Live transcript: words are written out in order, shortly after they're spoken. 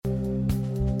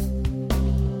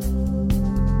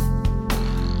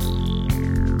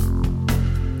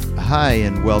Hi,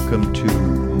 and welcome to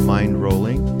Mind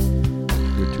Rolling.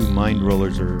 Your two Mind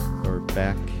Rollers are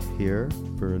back here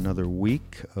for another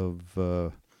week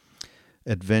of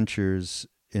adventures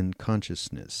in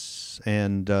consciousness.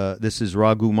 And this is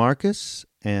Raghu Marcus,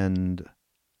 and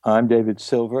I'm David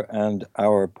Silver, and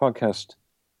our podcast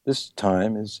this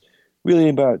time is really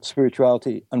about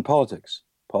spirituality and politics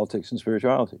and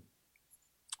spirituality.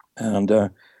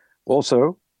 And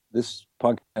also, this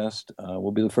podcast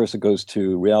will be the first that goes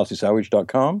to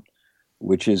realitysandwich.com,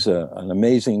 which is an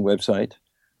amazing website,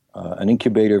 an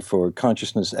incubator for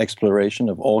consciousness exploration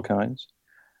of all kinds.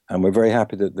 And we're very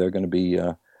happy that they're going to be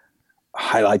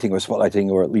highlighting or spotlighting,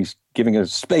 or at least giving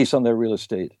us space on their real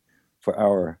estate for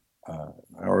our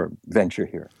venture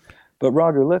here. But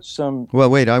Roger, let's well,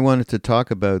 wait. I wanted to talk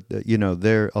about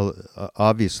they're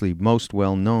obviously most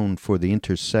well known for the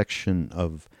intersection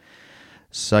of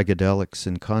psychedelics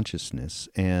and consciousness,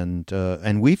 and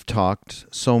we've talked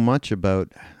so much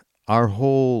about our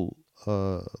whole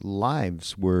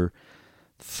lives were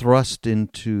thrust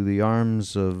into the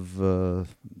arms of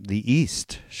the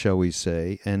East, shall we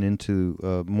say, and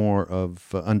into more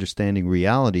of understanding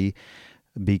reality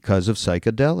because of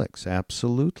psychedelics,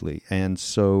 absolutely. And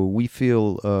so we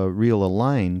feel real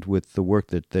aligned with the work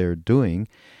that they're doing,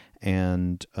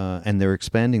 and they're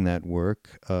expanding that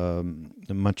work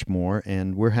much more.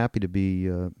 And we're happy to be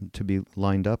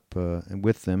lined up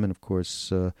with them. And of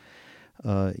course,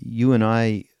 you and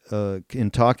I,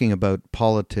 in talking about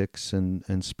politics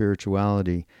and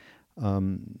spirituality.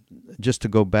 Just to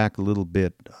go back a little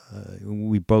bit,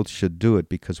 we both should do it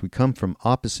because we come from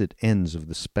opposite ends of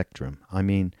the spectrum. I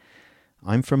mean,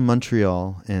 I'm from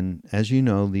Montreal, and as you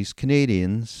know, we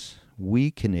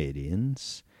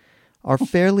Canadians, are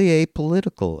fairly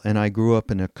apolitical, and I grew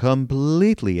up in a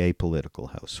completely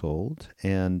apolitical household,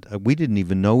 and we didn't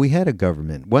even know we had a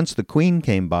government. Once the Queen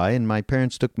came by, and my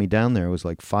parents took me down there, I was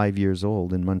like 5 years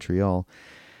old in Montreal,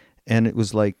 and it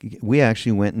was like we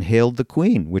actually went and hailed the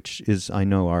Queen, which is, I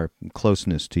know, our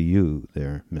closeness to you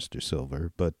there, Mr.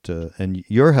 Silver. But and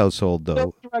your household, though.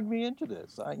 Don't drag me into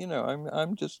this. I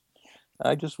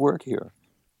just work here.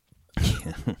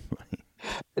 Yeah, right.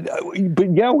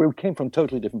 But yeah, we came from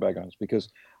totally different backgrounds because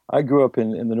I grew up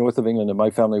in the north of England, and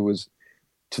my family was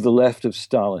to the left of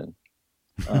Stalin,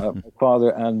 my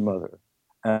father and mother.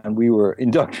 And we were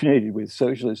indoctrinated with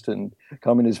socialist and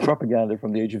communist propaganda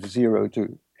from the age of 0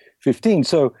 to 15.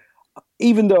 So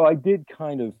even though I did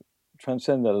kind of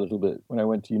transcend that a little bit when I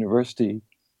went to university,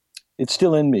 it's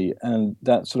still in me. And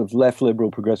that sort of left liberal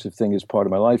progressive thing is part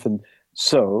of my life. And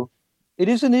so it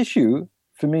is an issue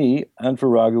for me and for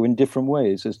Raghu in different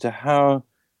ways as to how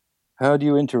do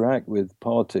you interact with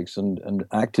politics and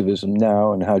activism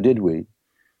now, and how did we?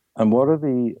 And what are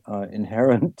the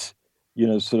inherent,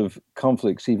 sort of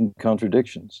conflicts, even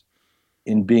contradictions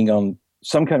in being on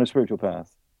some kind of spiritual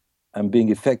path and being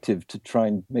effective to try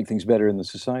and make things better in the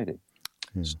society.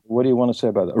 Yeah. So what do you want to say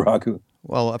about that, Raghu?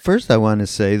 Well, first I want to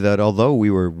say that although we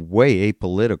were way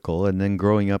apolitical, and then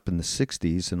growing up in the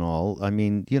 60s and all, I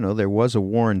mean, there was a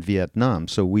war in Vietnam,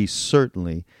 so we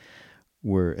certainly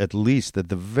were at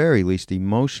the very least,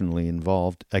 emotionally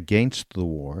involved against the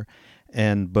war.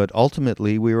 But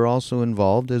ultimately we were also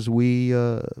involved as we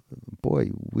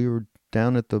were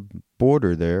down at the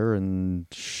border there and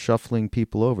shuffling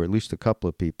people over, at least a couple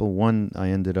of people. One I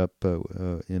ended up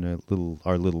in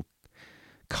our little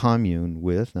commune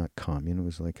with, not commune, it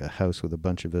was like a house with a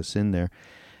bunch of us in there,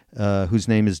 whose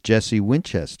name is Jesse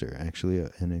Winchester, actually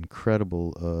an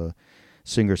incredible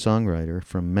singer-songwriter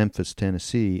from Memphis,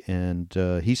 Tennessee, and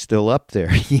he's still up there.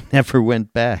 He never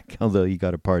went back, although he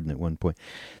got a pardon at one point.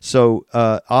 So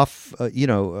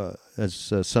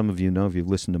as some of you know, if you've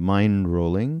listened to Mind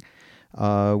Rolling,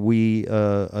 we,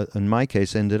 in my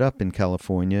case, ended up in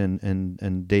California,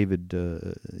 and David,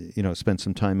 spent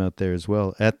some time out there as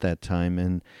well at that time,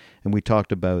 and we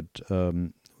talked about,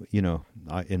 in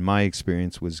my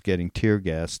experience, was getting tear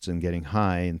gassed and getting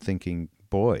high and thinking,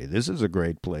 boy, this is a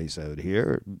great place out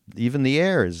here. Even the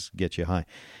airs get you high,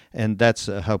 and that's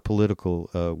how political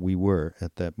we were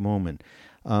at that moment.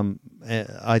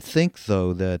 I think,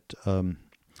 though, that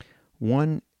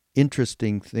one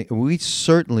interesting thing, we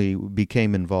certainly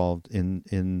became involved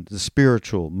in the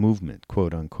spiritual movement,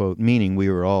 quote unquote, meaning we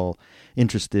were all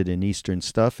interested in Eastern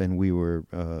stuff, and we were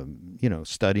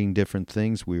studying different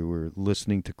things. We were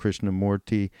listening to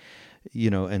Krishnamurti,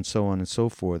 and so on and so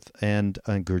forth, and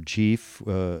Gurdjieff,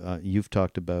 you've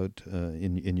talked about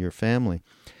in your family.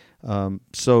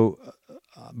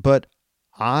 But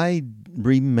I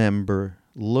remember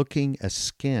looking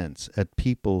askance at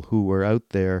people who were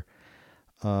out there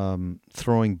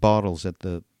throwing bottles at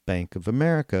the Bank of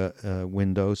America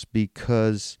windows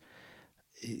because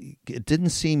it didn't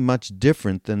seem much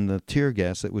different than the tear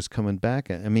gas that was coming back.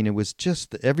 I mean, it was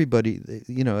just everybody,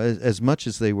 as much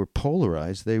as they were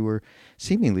polarized, they were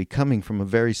seemingly coming from a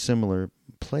very similar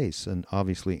place. And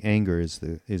obviously anger is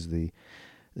the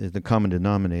common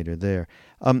denominator there.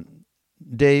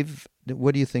 Dave,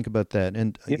 what do you think about that?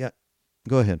 And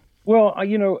go ahead. Well,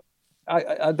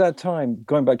 at that time,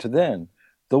 going back to then,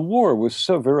 the war was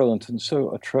so virulent and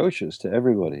so atrocious to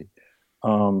everybody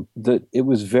that it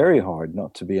was very hard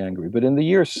not to be angry. But in the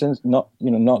years since, not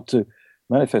to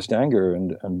manifest anger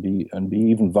and be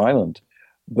even violent.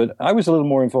 But I was a little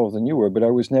more involved than you were. But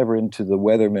I was never into the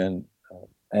weathermen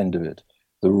end of it,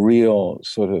 the real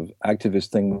sort of activist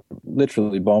thing.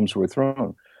 Literally, bombs were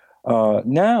thrown.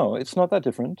 Now it's not that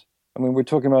different. I mean, we're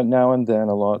talking about now and then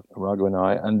a lot, Raghu and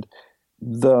I, and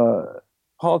the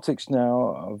politics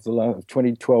now of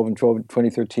 2012 and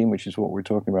 2013, which is what we're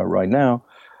talking about right now.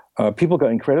 People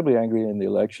got incredibly angry in the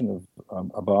election of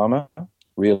Obama,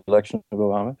 re-election of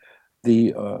Obama.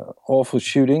 The awful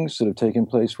shootings that have taken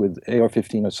place with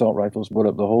AR-15 assault rifles brought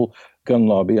up the whole gun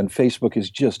lobby, and Facebook is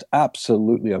just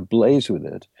absolutely ablaze with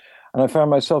it. And I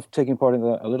found myself taking part in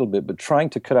that a little bit, but trying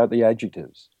to cut out the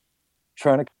adjectives.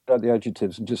 And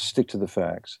just stick to the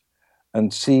facts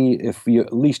and see if we,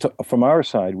 at least from our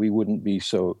side, we wouldn't be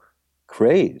so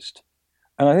crazed.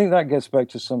 And I think that gets back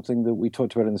to something that we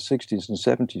talked about in the 60s and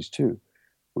 70s too,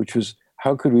 which was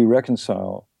how could we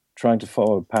reconcile trying to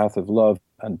follow a path of love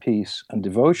and peace and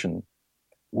devotion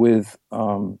with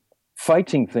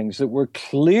fighting things that were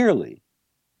clearly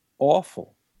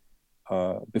awful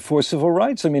before civil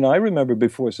rights. I mean, I remember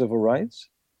before civil rights.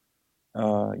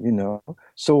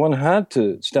 So one had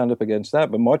to stand up against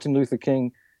that. But Martin Luther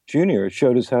King Jr.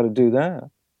 showed us how to do that.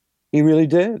 He really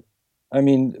did. I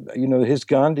mean, his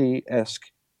Gandhi-esque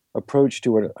approach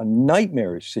to a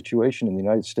nightmarish situation in the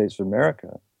United States of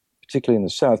America, particularly in the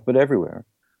South, but everywhere,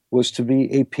 was to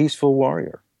be a peaceful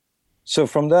warrior. So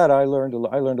from that, I learned a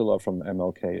lot from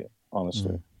MLK,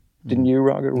 honestly. Mm-hmm. Didn't you,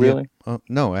 Roger, really? Yeah.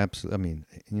 No, absolutely.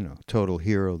 I mean, total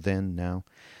hero then, now.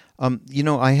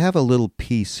 I have a little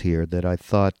piece here that I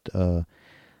thought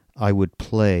I would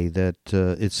play. That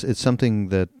it's something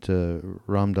that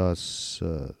Ram Dass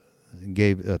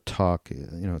gave a talk.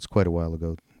 It's quite a while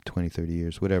ago, 20, 30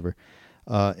 years, whatever.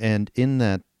 And in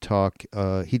that talk,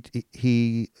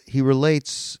 he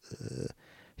relates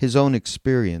his own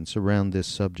experience around this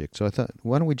subject. So I thought,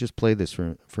 why don't we just play this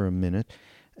for a minute?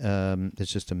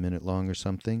 It's just a minute long or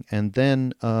something, and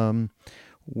then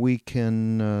we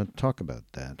can talk about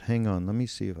that. Hang on, let me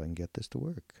see if I can get this to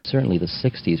work. Certainly the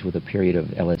 60s were the period of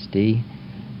LSD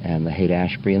and the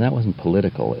Haight-Ashbury, and that wasn't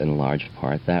political in large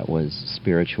part. That was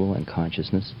spiritual and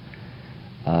consciousness.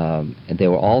 And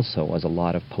there also was a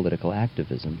lot of political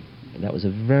activism. And that was a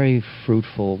very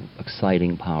fruitful,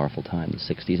 exciting, powerful time, the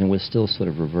 60s, and we're still sort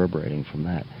of reverberating from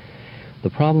that. The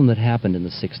problem that happened in the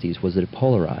 60s was that it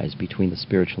polarized between the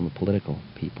spiritual and the political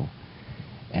people.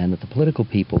 And that the political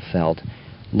people felt,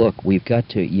 look, you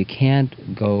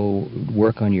can't go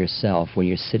work on yourself when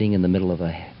you're sitting in the middle of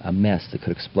a mess that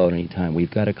could explode any time.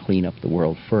 We've got to clean up the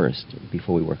world first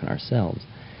before we work on ourselves.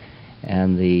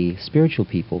 And the spiritual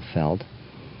people felt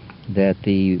that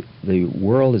the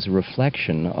world is a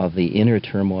reflection of the inner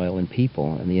turmoil in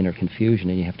people and the inner confusion,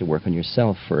 and you have to work on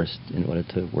yourself first in order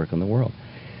to work on the world.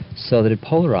 So that it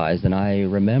polarized, and I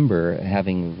remember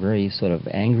having very sort of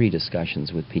angry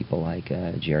discussions with people like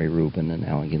Jerry Rubin and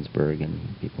Allen Ginsberg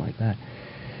and people like that.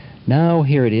 Now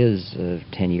here it is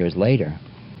 10 years later,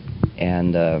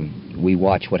 and we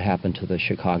watch what happened to the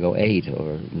Chicago 8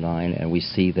 or 9, and we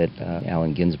see that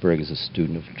Allen Ginsberg is a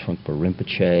student of Trungpa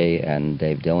Rinpoche, and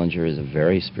Dave Dillinger is a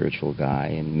very spiritual guy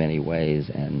in many ways,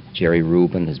 and Jerry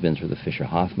Rubin has been through the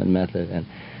Fisher-Hoffman method, and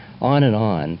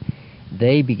on.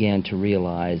 They began to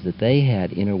realize that they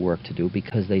had inner work to do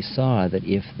because they saw that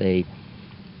if they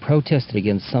protested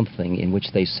against something in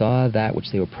which they saw that which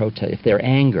they were if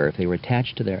they were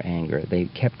attached to their anger, they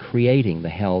kept creating the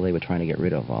hell they were trying to get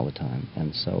rid of all the time.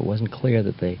 And so it wasn't clear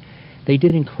that they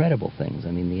did incredible things.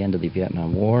 I mean, the end of the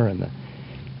Vietnam War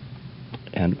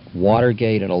and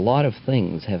Watergate and a lot of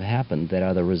things have happened that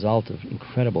are the result of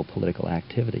incredible political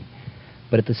activity.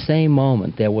 But at the same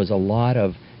moment, there was a lot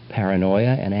of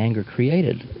paranoia and anger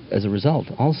created as a result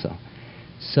also.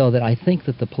 So that I think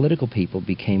that the political people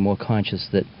became more conscious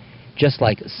that just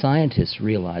like scientists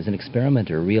realize, an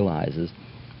experimenter realizes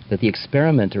that the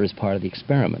experimenter is part of the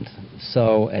experiment,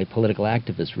 so a political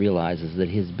activist realizes that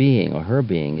his being or her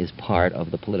being is part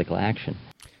of the political action.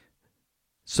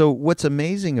 So what's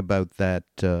amazing about that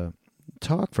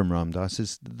talk from Ram Dass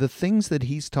is the things that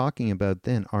he's talking about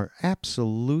then are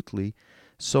absolutely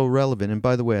so relevant. And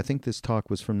by the way, I think this talk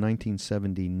was from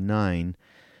 1979,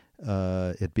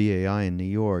 at BAI in New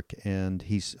York, and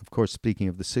he's of course speaking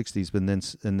of the '60s, but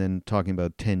then talking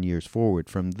about 10 years forward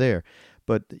from there.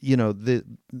 But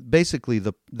basically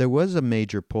there was a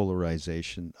major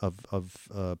polarization of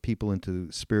people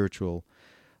into spiritual,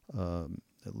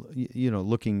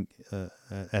 looking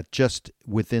at just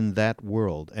within that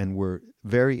world, and were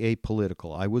very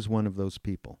apolitical. I was one of those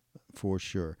people for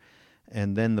sure.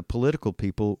 And then the political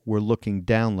people were looking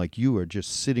down, like you are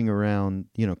just sitting around,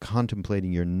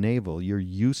 contemplating your navel. You're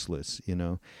useless,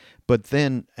 But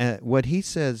then what he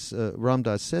says, Ram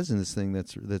Dass says in this thing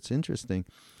that's interesting,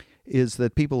 is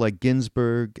that people like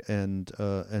Ginsburg and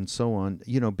so on,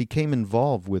 became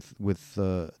involved with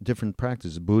different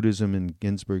practices. Buddhism in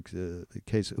Ginsburg's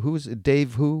case. Who was it?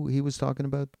 Dave? Who he was talking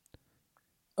about?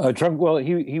 Trunk. Well,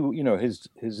 he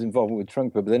his involvement with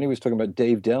Trunk, but then he was talking about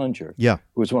Dave Dellinger,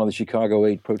 who was one of the Chicago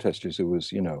 8 protesters who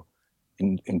was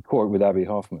in court with Abbie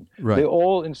Hoffman. Right. They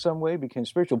all in some way became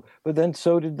spiritual, but then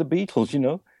so did the Beatles.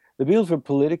 The Beatles were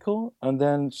political, and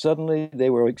then suddenly they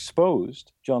were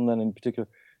exposed, John Lennon in particular,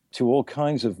 to all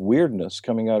kinds of weirdness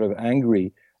coming out of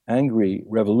angry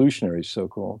revolutionaries,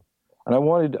 so-called. And I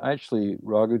wanted actually,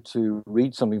 Raghu, to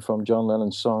read something from John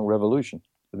Lennon's song Revolution,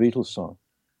 the Beatles song,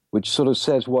 which sort of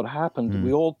says what happened.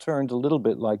 We all turned a little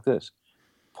bit like this.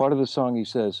 Part of the song, he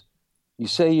says, "You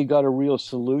say you got a real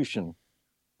solution.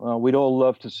 Well, we'd all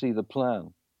love to see the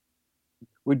plan.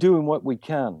 We're doing what we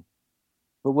can.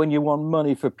 But when you want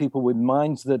money for people with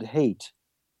minds that hate,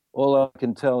 all I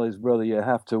can tell is, brother, you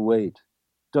have to wait.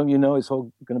 Don't you know it's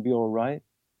all going to be all right?"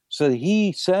 So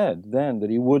he said then that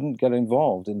he wouldn't get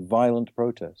involved in violent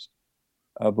protest,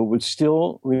 but would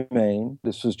still remain,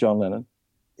 this was John Lennon,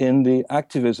 in the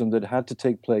activism that had to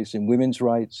take place in women's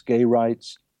rights, gay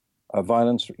rights,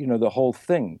 violence, the whole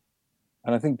thing.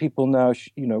 And I think people now,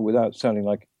 without sounding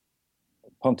like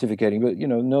pontificating, but,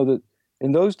 know that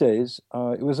in those days,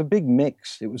 it was a big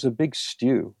mix. It was a big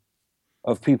stew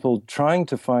of people trying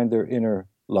to find their inner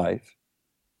life,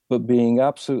 but being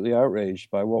absolutely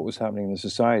outraged by what was happening in the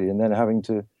society, and then having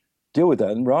to deal with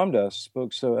that. And Ram Dass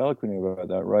spoke so eloquently about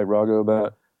that, right, Raghu,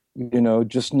 about,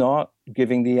 just not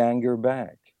giving the anger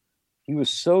back. He was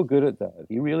so good at that.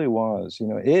 He really was,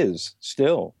 is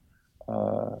still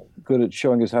good at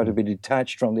showing us how to be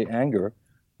detached from the anger,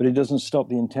 but it doesn't stop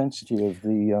the intensity of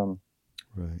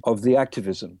the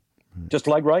activism. Right. Just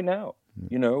like right now,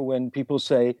 when people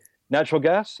say natural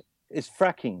gas is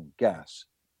fracking gas,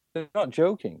 they're not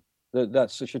joking.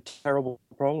 That's such a terrible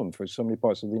problem for so many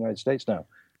parts of the United States now.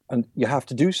 And you have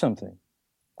to do something,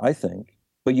 I think.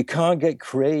 But you can't get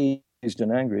crazed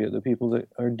and angry at the people that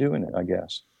are doing it, I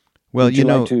guess. Well, Would you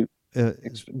like to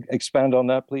expand on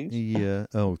that, please? Yeah.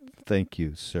 Oh, thank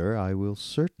you, sir. I will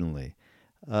certainly.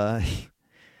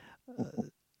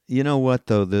 You know what,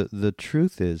 though? The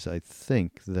truth is, I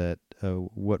think that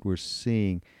what we're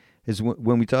seeing is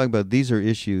when we talk about these are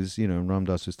issues, Ram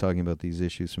Dass was talking about these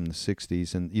issues from the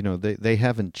 60s, and, they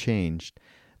haven't changed.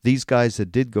 These guys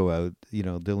that did go out,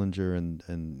 Dillinger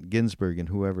and Ginsburg and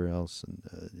whoever else,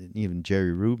 and even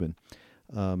Jerry Rubin,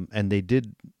 and they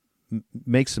did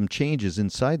make some changes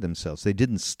inside themselves. They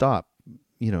didn't stop,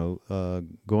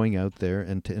 going out there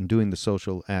and doing the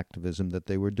social activism that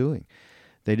they were doing.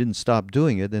 They didn't stop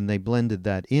doing it, and they blended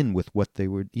that in with what they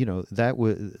were, that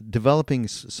was developing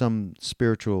some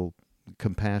spiritual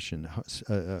compassion,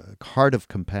 heart of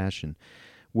compassion.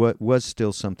 What was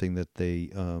still something that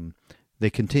they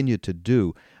continued to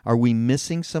do. Are we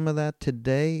missing some of that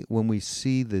today when we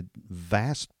see the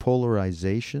vast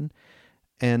polarization?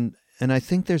 And I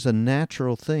think there's a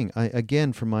natural thing.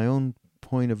 Again, from my own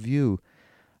point of view,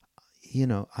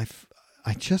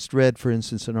 I just read, for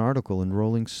instance, an article in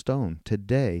Rolling Stone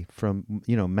today from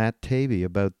Matt Taibbi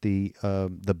about the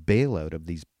bailout of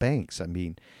these banks. I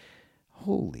mean,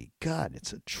 holy God,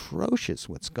 it's atrocious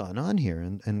what's gone on here,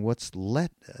 and what's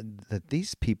that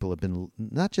these people have been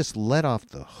not just let off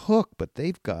the hook, but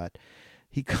he got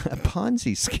a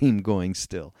Ponzi scheme going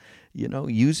still,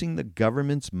 using the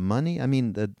government's money. I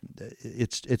mean,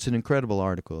 it's an incredible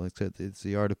article. It's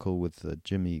the article with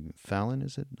Jimmy Fallon,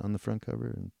 is it, on the front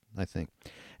cover? I think.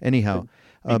 Anyhow,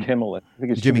 Kimmel. I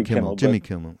think it's Jimmy Kimmel. Jimmy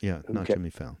Kimmel. Yeah, okay. Not Jimmy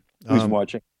Fallon. Who's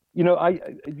watching?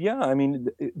 I mean,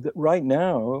 right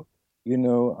now,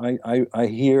 I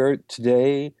hear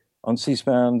today on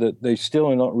C-SPAN that they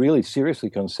still are not really seriously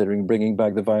considering bringing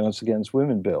back the Violence Against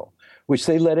Women bill, which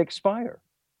they let expire.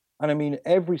 And I mean,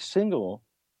 every single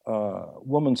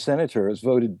woman senator has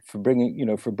voted for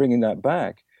bringing that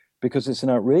back, because it's an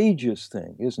outrageous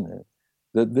thing, isn't it?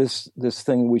 That this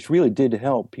thing, which really did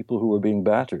help people who were being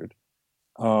battered,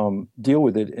 deal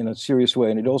with it in a serious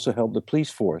way, and it also helped the police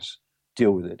force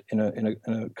deal with it in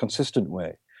a consistent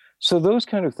way. So those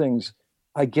kind of things,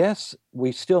 I guess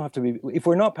we still have to be, if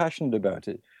we're not passionate about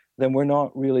it, then we're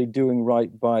not really doing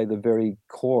right by the very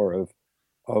core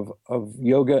of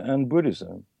yoga and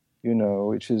Buddhism,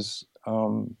 which is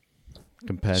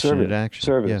compassionate action.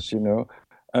 Service,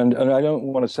 And I don't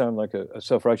want to sound like a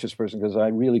self-righteous person, because I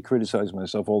really criticize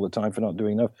myself all the time for not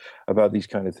doing enough about these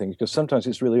kind of things, because sometimes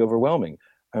it's really overwhelming.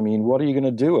 I mean, what are you going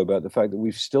to do about the fact that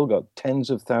we've still got tens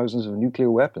of thousands of nuclear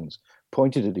weapons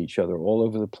pointed at each other all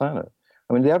over the planet?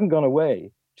 I mean, they haven't gone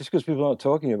away just because people aren't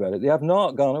talking about it. They have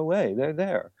not gone away. They're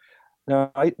there.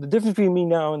 Now, the difference between me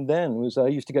now and then was I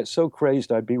used to get so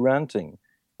crazed I'd be ranting,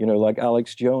 like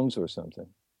Alex Jones or something.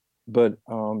 But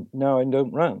now I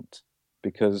don't rant,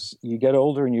 because you get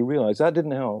older and you realize that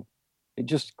didn't help. It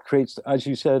just creates, as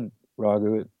you said,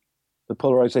 Raghu, the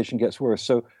polarization gets worse.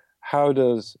 So how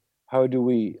do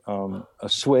we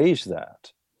assuage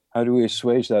that? How do we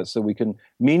assuage that so we can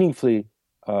meaningfully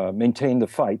maintain the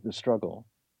fight, the struggle,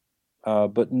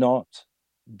 but not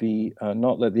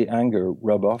let the anger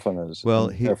rub off on us? Well,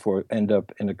 therefore end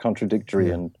up in a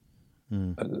contradictory and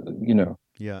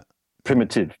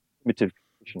primitive.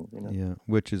 Yeah,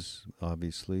 which is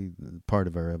obviously part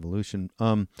of our evolution.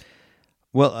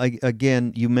 Well,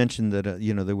 again, you mentioned that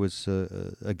there was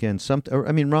again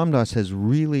Ram Dass has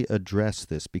really addressed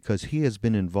this, because he has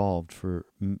been involved for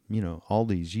all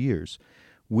these years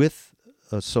with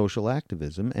social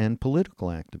activism and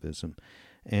political activism,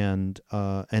 and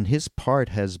his part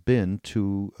has been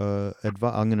to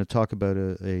advise. I'm going to talk about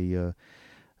a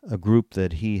group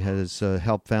that he has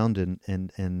helped found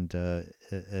and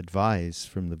advise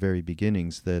from the very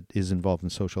beginnings, that is involved in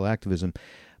social activism.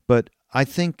 But I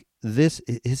think this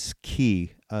is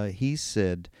key. He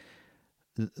said,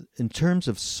 in terms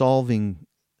of solving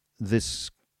this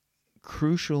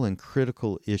crucial and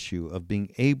critical issue of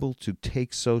being able to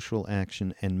take social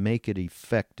action and make it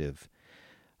effective,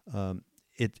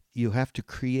 you have to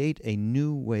create a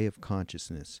new way of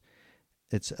consciousness.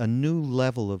 It's a new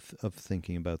level of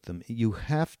thinking about them. You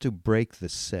have to break the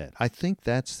set. I think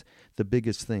that's the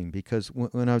biggest thing, because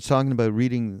when I was talking about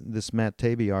reading this Matt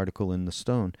Taibbi article in The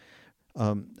Stone,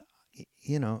 I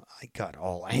got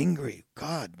all angry.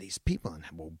 God, these people and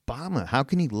Obama, how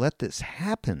can he let this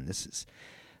happen? This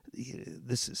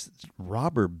is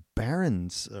robber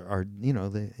barons, are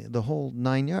the whole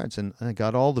 9 yards, and I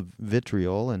got all the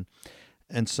vitriol.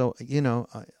 And so,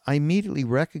 I immediately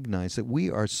recognize that we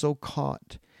are so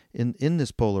caught in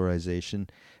this polarization,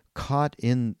 caught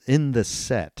in the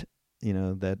set,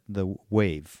 that the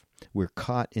wave. We're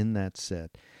caught in that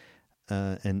set,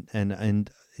 and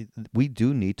we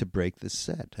do need to break the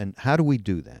set. And how do we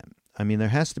do that? I mean, there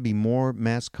has to be more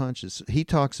mass conscious. He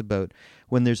talks about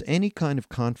when there's any kind of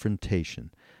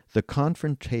confrontation, the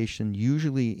confrontation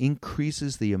usually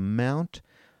increases the amount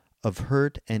of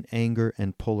hurt and anger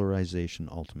and polarization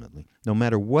ultimately. No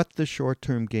matter what the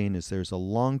short-term gain is, there's a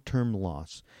long-term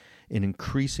loss in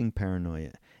increasing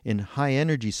paranoia. In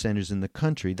high-energy centers in the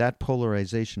country, that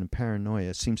polarization and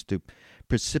paranoia seems to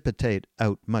precipitate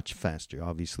out much faster.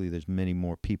 Obviously, there's many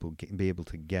more people be able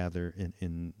to gather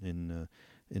in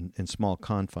small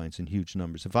confines in huge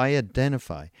numbers. If I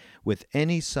identify with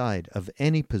any side of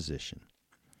any position,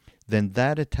 then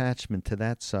that attachment to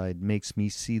that side makes me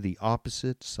see the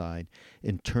opposite side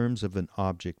in terms of an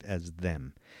object as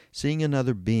them. Seeing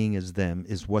another being as them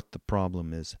is what the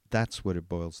problem is. That's what it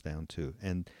boils down to.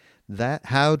 And that,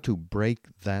 how to break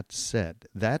that set,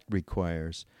 that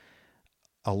requires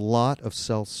a lot of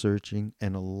self-searching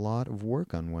and a lot of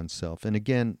work on oneself. And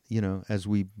again, as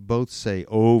we both say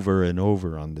over and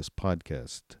over on this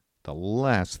podcast, the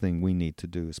last thing we need to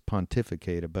do is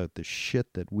pontificate about the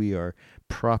shit that we are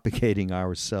propagating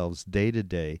ourselves day to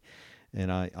day.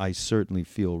 And I certainly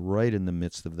feel right in the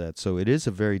midst of that. So it is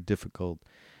a very difficult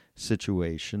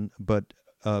situation, but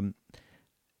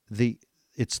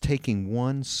it's taking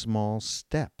one small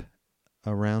step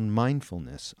around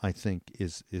mindfulness, I think,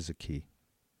 is a key.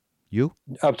 You?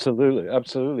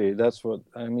 Absolutely. That's what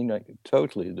I mean.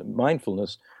 Totally. The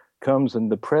mindfulness comes in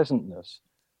the presentness.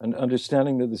 And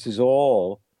understanding that this is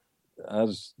all,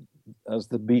 as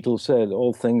the Beatles said,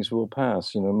 all things will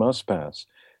pass, must pass.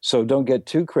 So don't get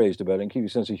too crazed about it and keep your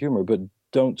sense of humor, but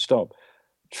don't stop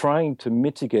trying to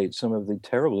mitigate some of the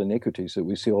terrible iniquities that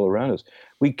we see all around us.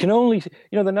 We can only,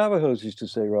 the Navajos used to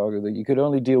say, Raghu, that you could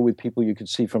only deal with people you could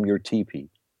see from your teepee,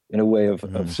 in a way of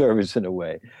service, in a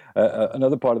way.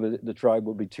 Another part of the tribe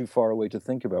would be too far away to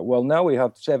think about. Well, now we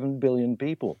have 7 billion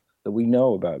people that we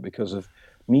know about because of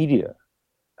media.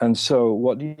 And so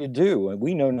what do you do? And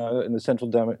we know now in the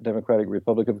Central Democratic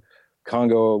Republic of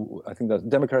Congo, I think that's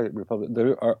Democratic Republic,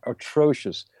 there are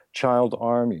atrocious child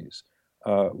armies,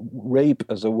 rape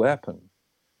as a weapon.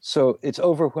 So it's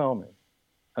overwhelming.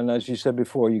 And as you said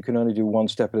before, you can only do one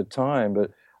step at a time.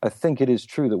 But I think it is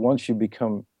true that once you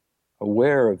become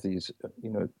aware of these,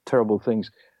 terrible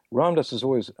things, Ram Dass has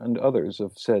always, and others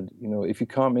have said, if you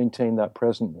can't maintain that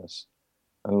presentness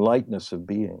and lightness of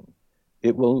being,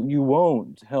 you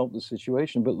won't help the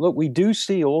situation. But look, we do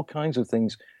see all kinds of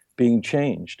things being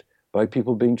changed by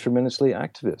people being tremendously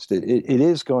activist. It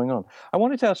is going on. I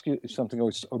wanted to ask you something,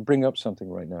 or bring up something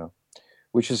right now,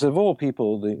 which is, of all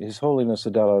people, His Holiness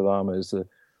the Dalai Lama is the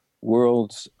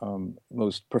world's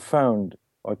most profound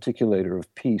articulator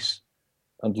of peace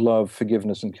and love,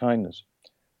 forgiveness, and kindness.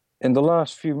 In the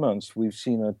last few months, we've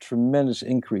seen a tremendous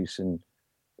increase in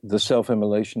the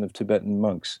self-immolation of Tibetan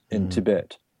monks in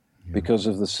Tibet because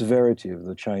of the severity of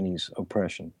the Chinese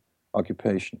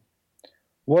occupation.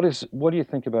 What do you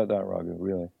think about that, Raghu,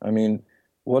 really? I mean,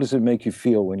 what does it make you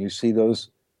feel when you see those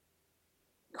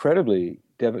incredibly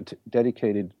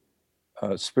dedicated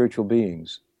spiritual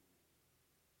beings?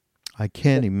 I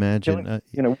can't imagine.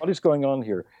 What is going on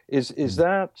here? Is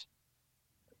that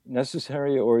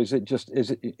necessary, or is it,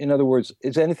 in other words,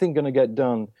 is anything going to get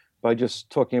done by just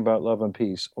talking about love and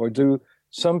peace? Or do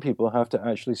some people have to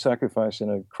actually sacrifice in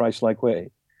a Christ-like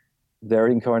way their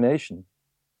incarnation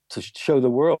to show the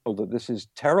world that this is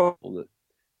terrible, that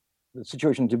the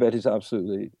situation in Tibet is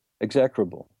absolutely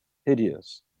execrable,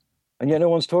 hideous? And yet no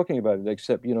one's talking about it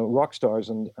except, rock stars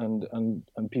and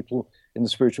people on the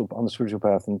spiritual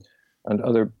path and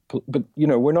other, but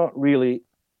we're not really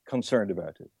concerned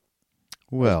about it.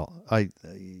 Well,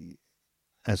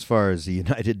 as far as the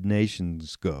United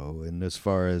Nations go, and as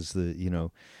far as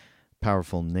the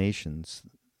powerful nations,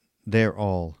 they're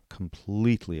all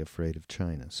completely afraid of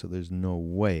China. So there's no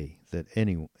way that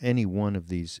any one of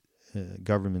these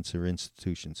governments or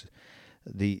institutions,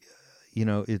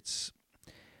 it's.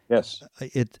 Yes.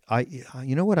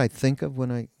 What I think of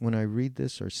when I read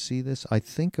this or see this, I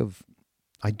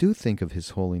do think of His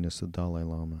Holiness the Dalai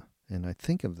Lama, and I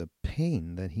think of the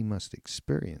pain that he must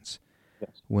experience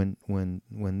when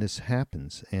this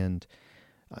happens. And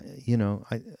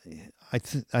I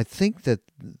think that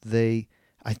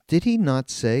did he not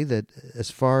say that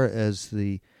as far as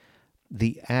the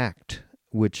act,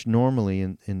 which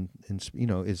normally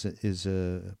is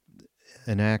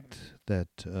an act that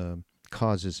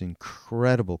causes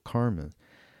incredible karma,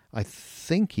 I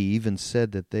think he even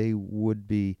said that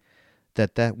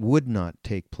that would not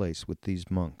take place with these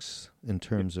monks in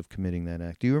terms of committing that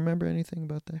act. Do you remember anything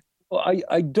about that? Well,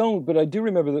 I don't, but I do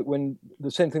remember that when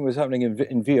the same thing was happening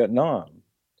in Vietnam,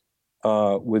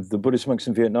 with the Buddhist monks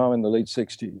in Vietnam in the late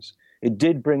 60s, it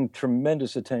did bring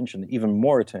tremendous attention, even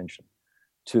more attention,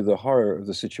 to the horror of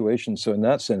the situation. So in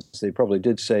that sense, they probably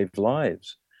did save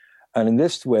lives. And in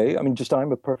this way, I'm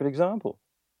a perfect example.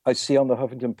 I see on the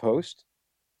Huffington Post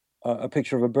a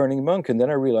picture of a burning monk, and then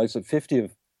I realize that 50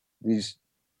 of these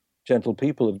gentle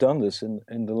people have done this in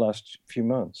the last few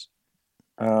months.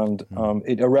 And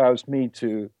it aroused me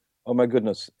to, oh my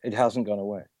goodness, it hasn't gone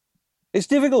away. It's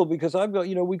difficult because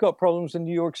we've got problems in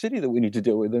New York City that we need to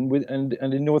deal with, and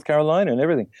in North Carolina and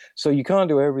everything. So you can't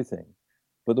do everything.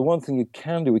 But the one thing you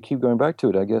can do, we keep going back to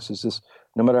it, I guess, is this: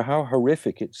 no matter how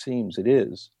horrific it seems it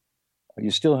is,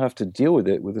 you still have to deal with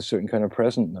it with a certain kind of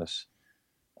presentness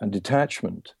and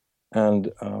detachment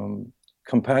and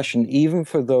compassion, even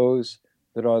for those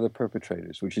that are the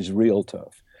perpetrators, which is real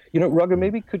tough. Raghu,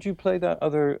 maybe could you play that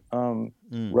other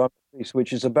Raghu piece,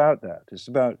 which is about that? It's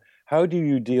about how do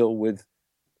you deal with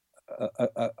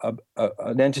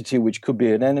an entity which could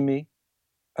be an enemy,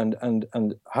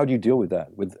 and how do you deal with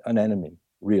that, with an enemy,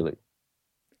 really?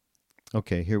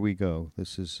 Okay, here we go.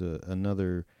 This is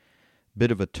another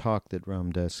bit of a talk that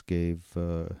Ram Dass gave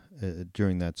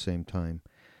during that same time.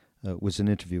 It was an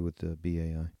interview with the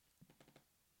BAI.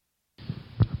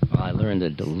 Well, I learned a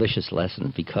delicious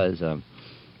lesson because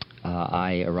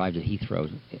I arrived at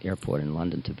Heathrow Airport in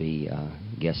London to be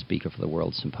guest speaker for the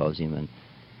World Symposium, and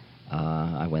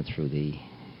I went through the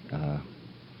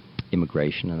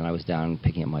immigration, and I was down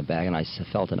picking up my bag, and I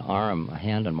felt a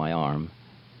hand on my arm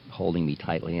holding me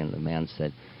tightly, and the man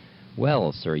said,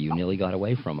 "Well, sir, you nearly got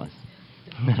away from us."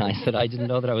 And I said, "I didn't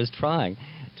know that I was trying."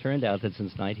 It turned out that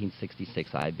since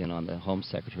 1966 I had been on the Home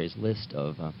Secretary's list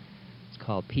of it's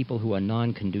called people who are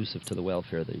non-conducive to the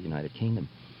welfare of the United Kingdom,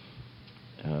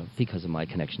 because of my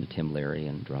connection to Tim Leary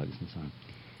and drugs and so on.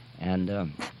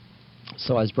 And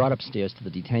so I was brought upstairs to the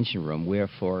detention room, where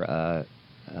for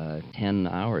 10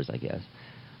 hours, I guess,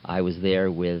 I was there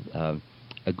with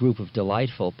a group of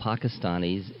delightful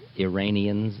Pakistanis,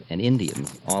 Iranians, and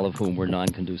Indians, all of whom were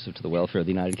non-conducive to the welfare of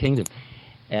the United Kingdom.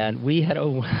 And we had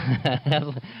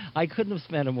I couldn't have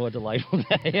spent a more delightful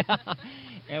day.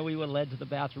 And we were led to the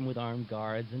bathroom with armed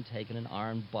guards and taken in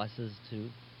armed buses to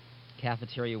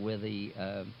cafeteria where the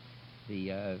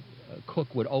cook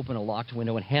would open a locked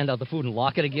window and hand out the food and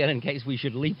lock it again in case we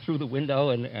should leap through the window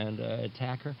and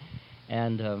attack her.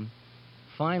 And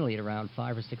finally, at around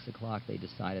 5 or 6 o'clock, they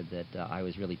decided that I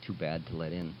was really too bad to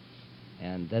let in.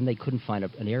 And then they couldn't find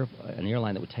an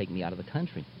airline that would take me out of the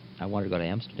country. I wanted to go to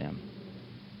Amsterdam.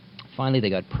 Finally, they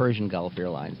got Persian Gulf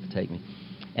Airlines to take me.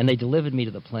 And they delivered me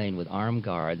to the plane with armed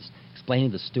guards,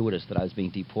 explaining to the stewardess that I was being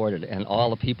deported. And all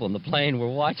the people in the plane were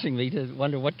watching me to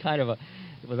wonder what kind of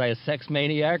was I a sex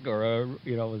maniac or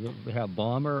was a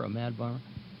bomber, a mad bomber?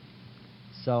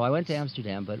 So I went to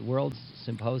Amsterdam, but World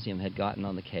Symposium had gotten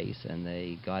on the case, and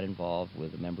they got involved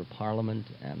with the Member of Parliament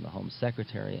and the Home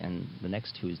Secretary, and the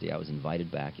next Tuesday I was invited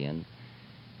back in,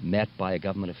 met by a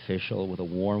government official with a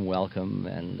warm welcome,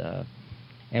 and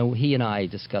he and I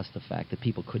discussed the fact that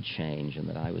people could change and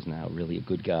that I was now really a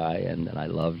good guy and that I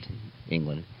loved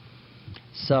England.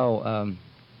 So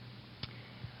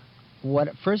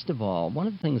first of all, one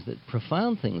of the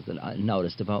profound things that I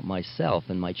noticed about myself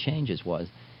and my changes was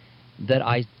that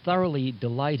I thoroughly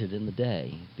delighted in the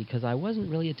day because I wasn't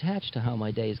really attached to how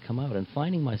my days come out, and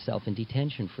finding myself in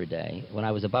detention for a day when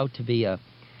I was about to be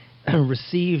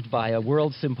received by a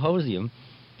world symposium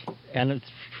and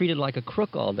treated like a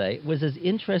crook all day was as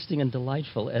interesting and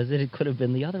delightful as it could have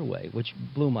been the other way, which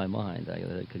blew my mind that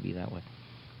it could be that way.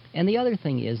 And the other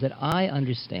thing is that I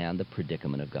understand the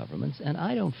predicament of governments, and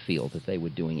I don't feel that they were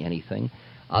doing anything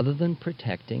other than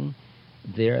protecting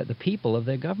the people of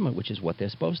their government, which is what they're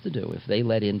supposed to do. If they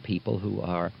let in people who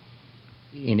are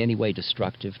in any way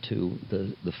destructive to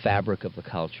the fabric of the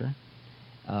culture,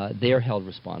 they're held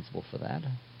responsible for that.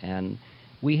 And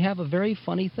we have a very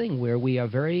funny thing where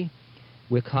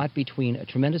we're caught between a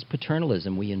tremendous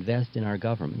paternalism we invest in our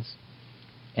governments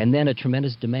and then a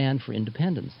tremendous demand for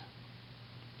independence.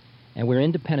 And we're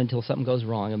independent until something goes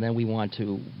wrong, and then we want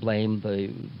to blame the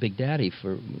big daddy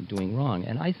for doing wrong.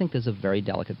 And I think there's a very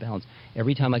delicate balance.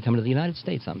 Every time I come to the United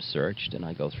States, I'm searched, and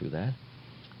I go through that.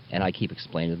 And I keep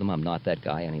explaining to them I'm not that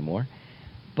guy anymore.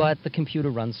 But the computer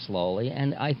runs slowly,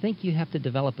 and I think you have to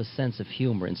develop a sense of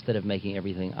humor instead of making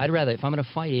everything... if I'm going to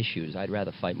fight issues, I'd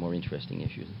rather fight more interesting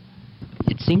issues.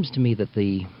 It seems to me that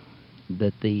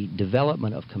the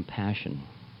development of compassion,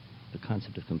 the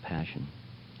concept of compassion,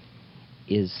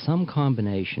 is some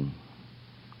combination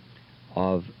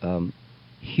of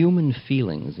human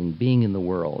feelings and being in the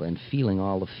world and feeling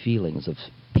all the feelings of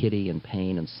pity and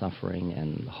pain and suffering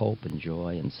and hope and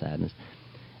joy and sadness,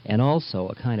 and also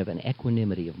a kind of an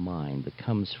equanimity of mind that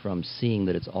comes from seeing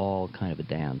that it's all kind of a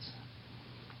dance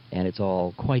and it's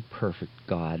all quite perfect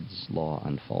God's law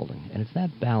unfolding. And it's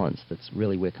that balance that's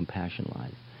really where compassion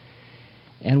lies.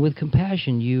 And with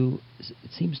compassion,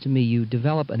 it seems to me, you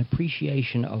develop an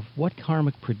appreciation of what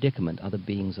karmic predicament other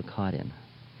beings are caught in.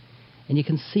 And you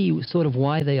can see sort of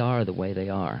why they are the way they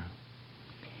are.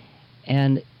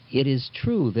 And it is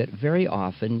true that very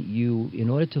often in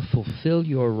order to fulfill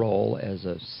your role as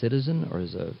a citizen or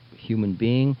as a human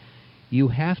being, you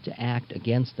have to act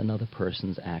against another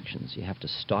person's actions. You have to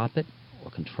stop it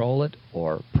or control it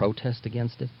or protest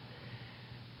against it.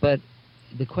 But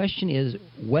the question is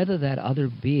whether that other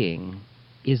being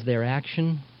is their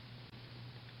action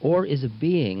or is a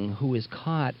being who is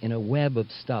caught in a web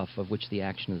of stuff of which the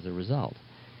action is the result.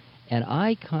 And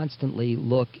I constantly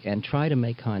look and try to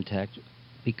make contact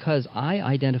because I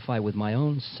identify with my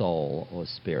own soul or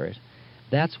spirit.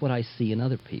 That's what I see in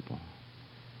other people.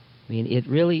 I mean, it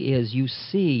really is, you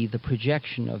see the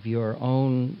projection of your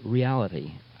own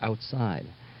reality outside.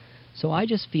 So I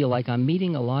just feel like I'm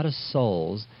meeting a lot of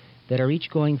souls that are each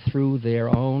going through their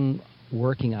own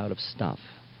working out of stuff.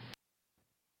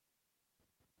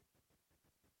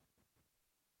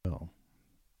 Oh.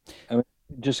 I mean,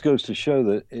 it just goes to show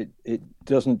that it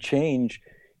doesn't change.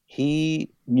 He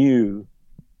knew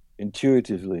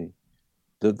intuitively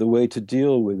that the way to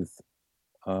deal with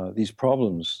these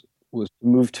problems was to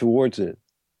move towards it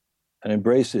and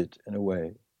embrace it in a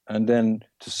way, and then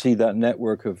to see that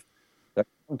network of that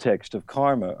context of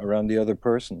karma around the other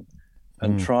person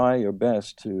and try your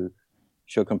best to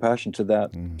show compassion to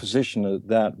that position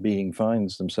that being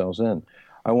finds themselves in.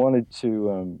 I wanted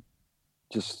to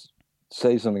just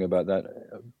say something about that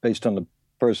based on the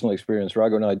personal experience.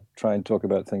 Raghu and I try and talk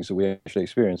about things that we actually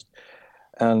experienced.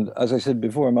 And as I said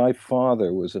before, my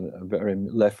father was a very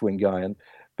left-wing guy, and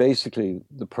basically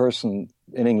the person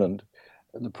in England,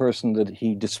 the person that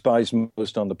he despised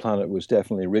most on the planet was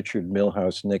definitely Richard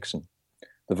Milhous Nixon,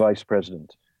 the vice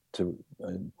president to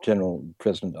General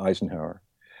President Eisenhower.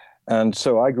 And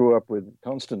so I grew up with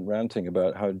constant ranting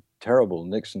about how terrible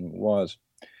Nixon was.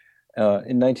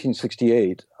 In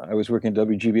 1968, I was working at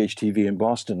WGBH-TV in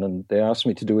Boston, and they asked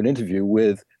me to do an interview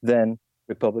with then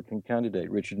Republican candidate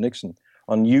Richard Nixon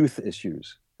on youth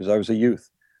issues, because I was a youth.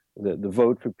 The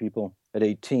vote for people at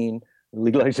 18,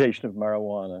 legalization of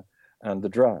marijuana, and the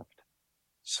draft.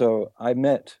 So I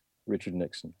met Richard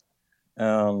Nixon,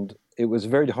 and it was a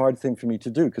very hard thing for me to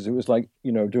do because it was like,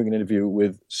 doing an interview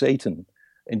with Satan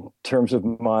in terms of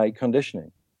my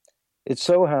conditioning. It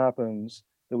so happens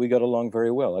that we got along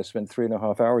very well. I spent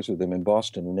 3.5 hours with him in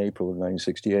Boston in April of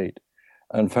 1968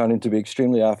 and found him to be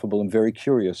extremely affable and very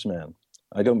curious man.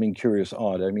 I don't mean curious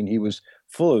odd. I mean, he was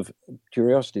full of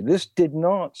curiosity. This did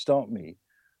not stop me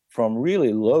from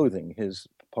really loathing his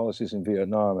policies in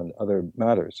Vietnam and other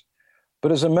matters.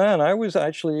 But as a man, I was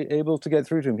actually able to get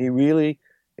through to him. He really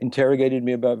interrogated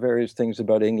me about various things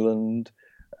about England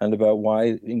and about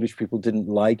why English people didn't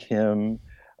like him.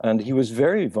 And he was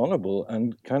very vulnerable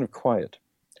and kind of quiet.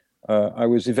 I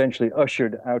was eventually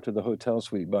ushered out of the hotel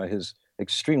suite by his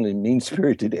extremely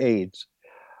mean-spirited aides.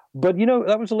 But,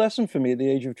 that was a lesson for me at the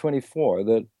age of 24,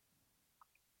 that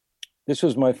this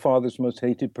was my father's most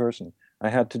hated person. I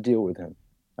had to deal with him.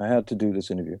 I had to do this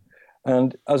interview.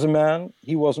 And as a man,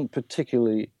 he wasn't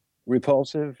particularly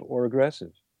repulsive or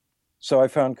aggressive. So I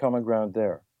found common ground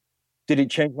there. Did it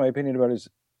change my opinion about his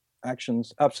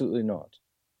actions? Absolutely not.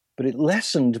 But it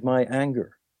lessened my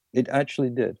anger. It actually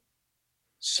did.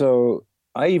 So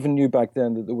I even knew back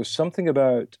then that there was something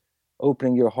about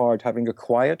opening your heart, having a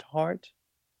quiet heart,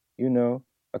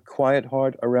 a quiet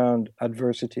heart around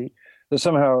adversity that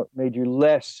somehow made you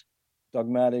less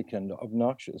dogmatic and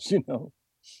obnoxious,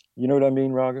 You know what I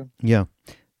mean, Raghu? Yeah.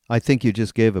 I think you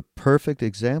just gave a perfect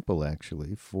example,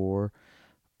 actually, for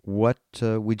what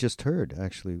we just heard,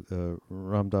 actually.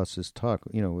 Ram Dass's talk,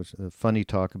 it was a funny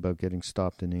talk about getting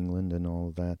stopped in England and all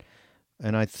of that.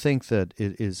 And I think that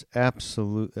it is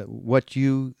absolute. What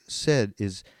you said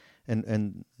is,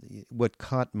 and what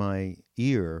caught my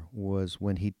ear was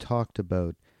when he talked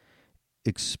about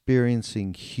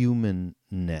experiencing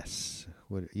humanness,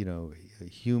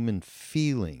 human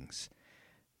feelings.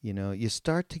 You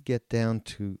start to get down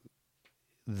to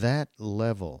that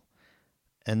level,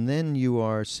 and then you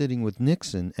are sitting with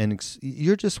Nixon, and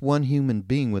you're just one human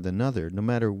being with another, no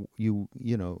matter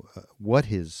what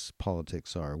his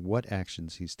politics are, what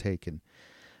actions he's taken,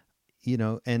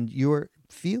 and you're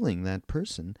feeling that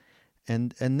person,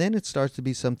 and then it starts to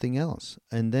be something else,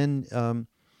 and then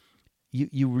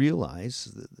you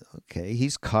realize, okay,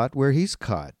 he's caught where he's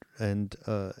caught, and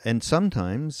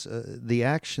sometimes the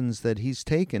actions that he's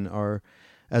taken are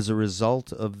as a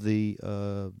result of the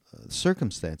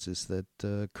circumstances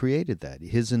that created that.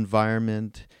 His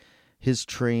environment, his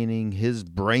training, his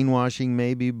brainwashing,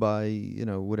 maybe by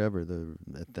whatever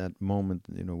at that moment,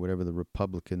 whatever the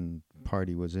Republican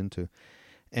Party was into,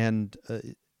 and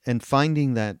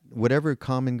finding that whatever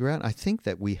common ground. I think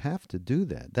that we have to do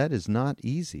that. That is not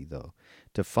easy, though,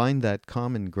 to find that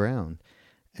common ground.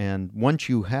 And once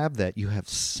you have that, you have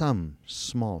some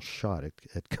small shot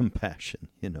at compassion,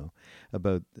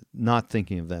 about not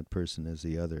thinking of that person as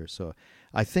the other. So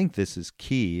I think this is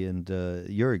key, and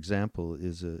your example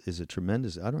is a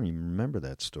tremendous. I don't even remember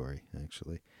that story,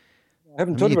 actually. I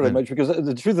haven't talked about it much because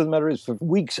the truth of the matter is, for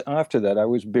weeks after that, I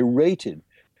was berated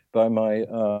by my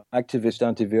activist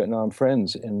anti-Vietnam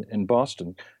friends in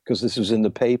Boston, because this was in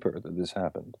the paper that this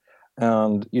happened.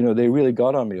 And, they really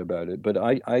got on me about it. But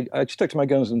I stuck to my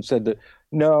guns and said that,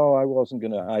 no, I wasn't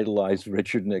going to idolize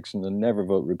Richard Nixon and never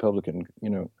vote Republican,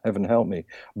 heaven help me.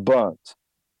 But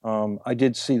I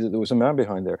did see that there was a man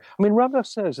behind there. I mean, Ram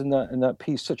Dass says in that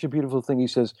piece such a beautiful thing. He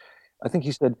says, I think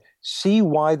he said, see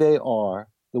why they are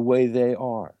the way they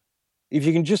are. If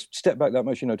you can just step back that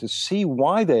much, to see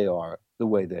why they are the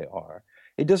way they are,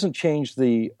 it doesn't change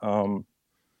the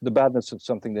badness of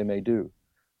something they may do,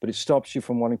 but it stops you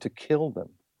from wanting to kill them.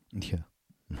 Yeah,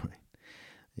 right.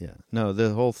 Yeah. No,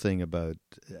 the whole thing about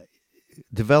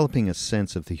developing a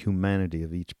sense of the humanity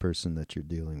of each person that you're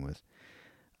dealing with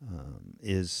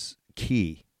is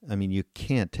key. I mean, you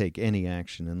can't take any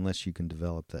action unless you can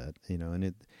develop that,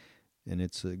 and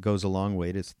it goes a long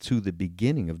way to the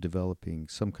beginning of developing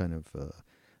some kind of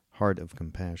heart of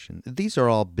compassion. These are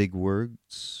all big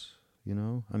words,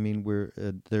 I mean,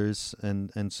 there's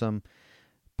and some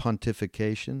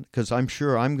pontification, because I'm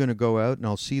sure I'm going to go out and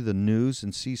I'll see the news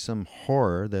and see some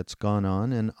horror that's gone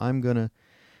on, and I'm going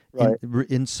to,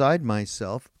 inside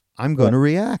myself, I'm going to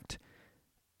react,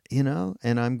 and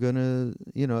I'm going to,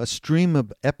 a stream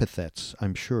of epithets,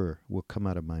 I'm sure, will come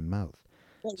out of my mouth.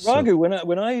 Well, Raghu, when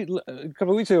I a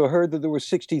couple of weeks ago heard that there were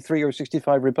 63 or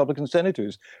 65 Republican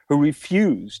senators who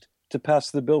refused to pass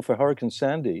the bill for Hurricane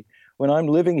Sandy, when I'm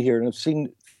living here and have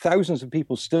seen thousands of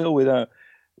people still without,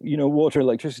 water,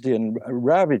 electricity, and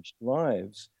ravaged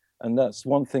lives. And that's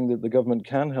one thing that the government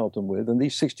can help them with. And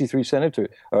these 63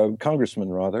 congressmen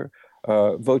rather,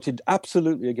 voted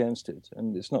absolutely against it.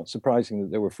 And it's not surprising that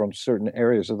they were from certain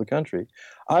areas of the country.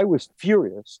 I was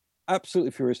furious, absolutely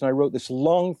furious. And I wrote this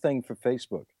long thing for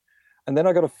Facebook. And then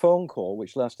I got a phone call,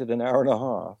 which lasted an hour and a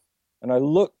half. And I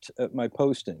looked at my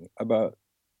posting about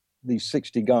these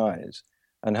 60 guys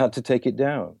and had to take it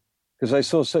down because I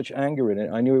saw such anger in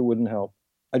it. I knew it wouldn't help.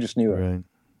 I just knew it. Right.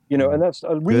 And that's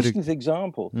a recent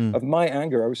example of my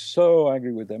anger. I was so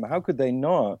angry with them. How could they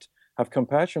not have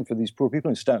compassion for these poor people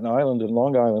in Staten Island and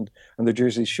Long Island and the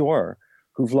Jersey Shore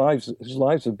whose lives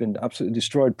have been absolutely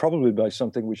destroyed, probably by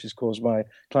something which is caused by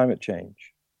climate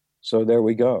change? So there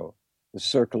we go. The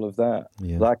circle of that.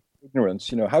 Yeah. Lack of ignorance.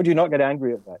 How do you not get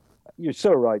angry at that? You're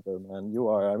so right, though, man. You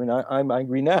are. I mean, I'm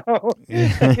angry now.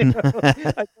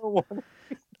 I don't want to.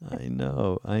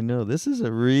 I know. This is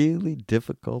a really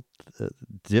difficult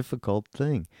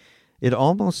thing. It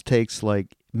almost takes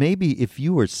maybe if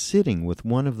you were sitting with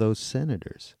one of those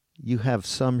senators, you have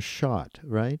some shot,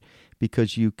 right?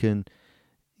 Because you can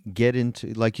get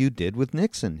into, like you did with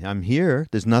Nixon. I'm here.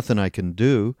 There's nothing I can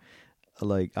do.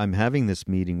 I'm having this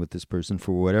meeting with this person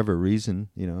for whatever reason,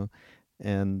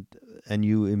 and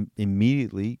you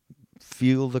immediately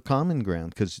feel the common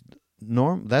ground because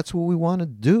that's what we want to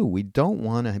do. We don't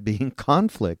want to be in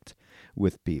conflict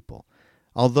with people.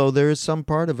 Although there is some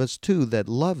part of us too that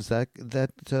loves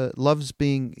loves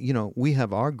being, we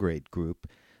have our great group,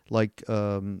 that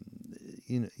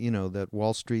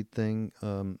Wall Street thing.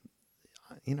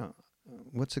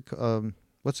 What's it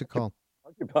called?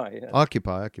 Occupy. Yeah.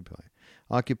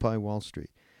 Occupy Wall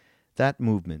Street. That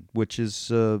movement, which is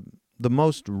the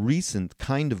most recent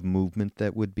kind of movement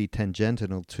that would be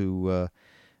tangential to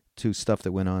stuff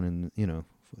that went on in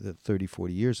 30,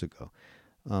 40 years ago.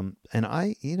 And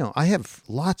I have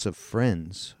lots of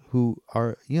friends who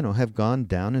are, have gone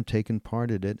down and taken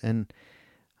part in it. And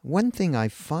one thing I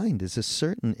find is a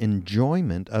certain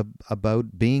enjoyment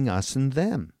about being us and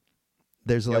them.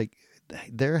 There's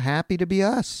they're happy to be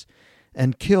us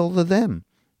and kill the them.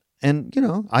 And,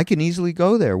 I can easily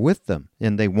go there with them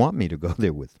and they want me to go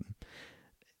there with them,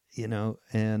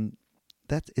 and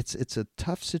it's a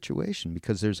tough situation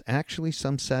because there's actually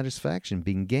some satisfaction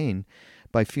being gained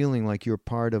by feeling like you're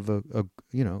part of a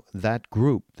that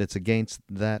group that's against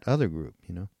that other group,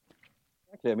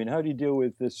 Exactly. I mean, how do you deal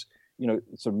with this,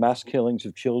 sort of mass killings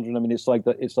of children? I mean, it's like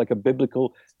a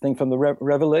biblical thing from the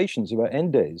Revelations about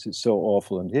end days. It's so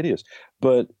awful and hideous.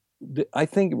 But I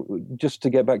think, just to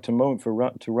get back to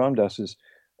Ram Dass's,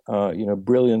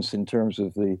 brilliance in terms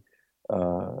of the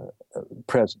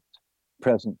present.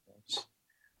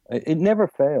 It never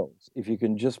fails if you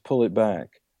can just pull it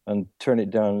back and turn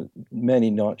it down many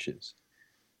notches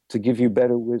to give you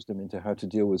better wisdom into how to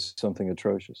deal with something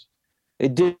atrocious.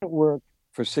 It didn't work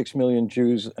for 6 million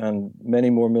Jews and many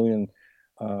more million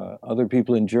other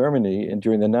people in Germany and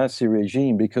during the Nazi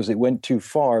regime because it went too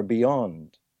far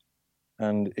beyond.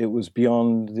 And it was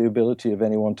beyond the ability of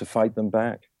anyone to fight them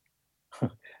back.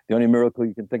 The only miracle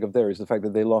you can think of there is the fact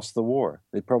that they lost the war.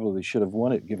 They probably should have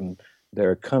won it given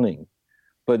their cunning.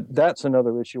 But that's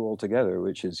another issue altogether,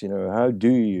 which is, how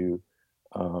do you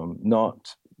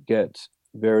not get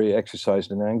very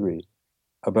exercised and angry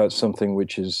about something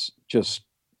which is just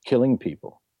killing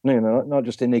people? Not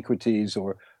just iniquities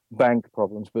or bank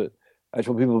problems, but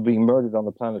actual people being murdered on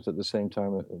the planet at the same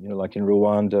time, like in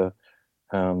Rwanda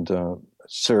and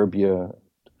Serbia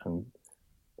and,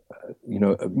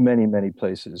 many, many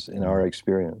places in our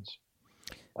experience.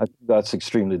 That's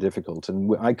extremely difficult.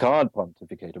 And I can't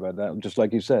pontificate about that, just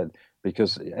like you said,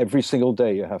 because every single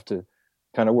day you have to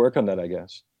kind of work on that, I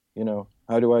guess.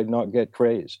 How do I not get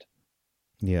crazed?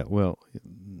 Yeah, well,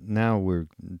 now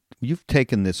you've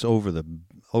taken this over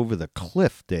the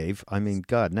cliff, Dave. I mean,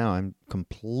 God, now I'm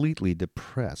completely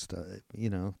depressed.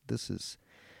 This is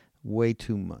way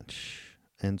too much.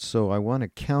 And so I want to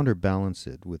counterbalance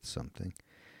it with something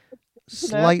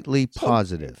slightly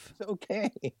positive. It's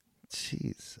okay.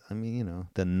 Jeez, I mean,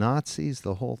 the Nazis,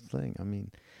 the whole thing. I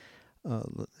mean,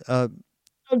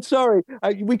 I'm sorry.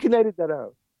 We can edit that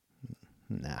out.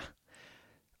 Nah.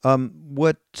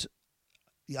 What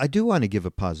I do want to give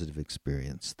a positive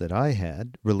experience that I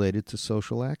had related to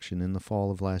social action in the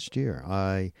fall of last year.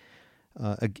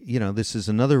 This is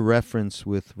another reference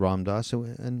with Ram Dass,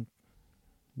 and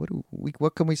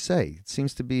what can we say? It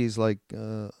seems to be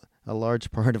a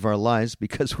large part of our lives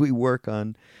because we work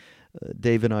on.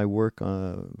 Dave and I work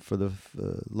for the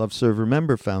Love Serve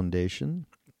Remember Foundation,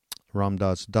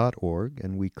 ramdass.org,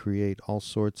 and we create all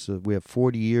sorts of. We have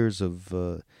 40 years of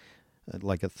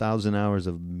like 1,000 hours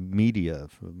of media.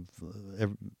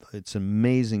 It's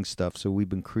amazing stuff. So we've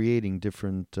been creating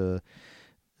different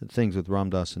things with Ram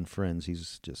Dass and Friends.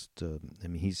 He's just,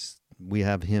 we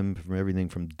have him from everything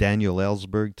from Daniel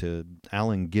Ellsberg to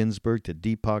Allen Ginsberg to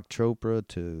Deepak Chopra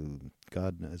to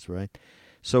God knows, right?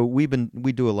 So we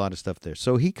do a lot of stuff there.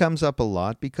 So he comes up a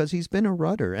lot because he's been a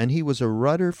rudder, and he was a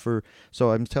rudder for.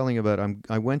 So I'm telling you about.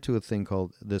 I went to a thing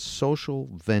called the Social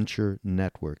Venture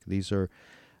Network. These are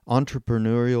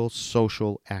entrepreneurial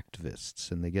social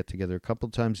activists, and they get together a couple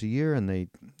times a year, and they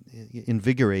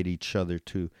invigorate each other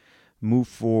to move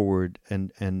forward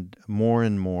and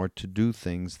more to do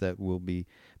things that will be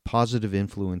positive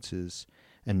influences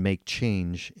and make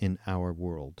change in our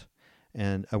world.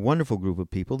 And a wonderful group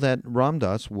of people that Ram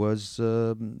Dass was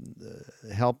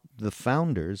helped the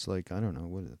founders, like, I don't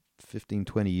know, 15,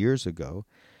 20 years ago.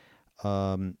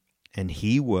 And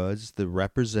he was the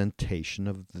representation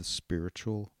of the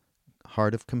spiritual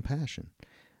heart of compassion,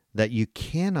 that you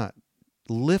cannot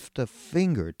lift a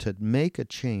finger to make a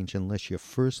change unless you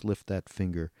first lift that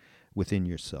finger within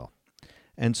yourself.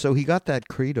 And so he got that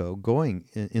credo going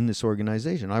in this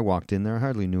organization. I walked in there, I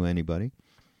hardly knew anybody.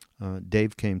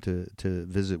 Dave came to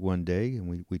visit one day,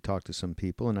 and we talked to some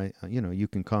people. And you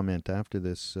can comment after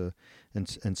this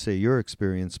and say your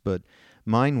experience. But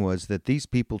mine was that these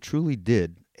people truly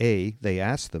did. They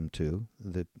asked them to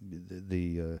the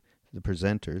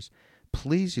presenters,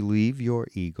 please leave your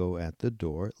ego at the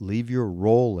door, leave your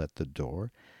role at the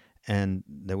door, and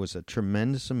there was a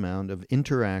tremendous amount of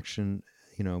interaction.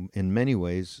 In many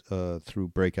ways, through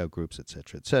breakout groups, et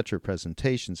cetera,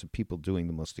 presentations of people doing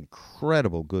the most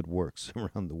incredible good works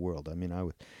around the world. I mean, I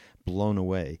was blown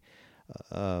away.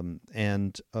 We're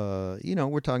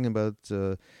talking about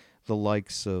the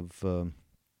likes of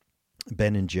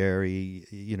Ben and Jerry,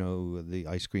 the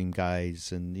ice cream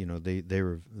guys, and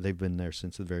they've been there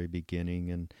since the very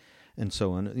beginning, and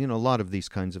so on. A lot of these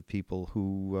kinds of people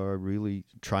who are really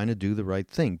trying to do the right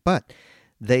thing, but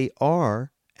they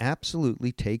are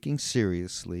absolutely taking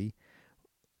seriously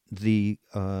the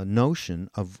notion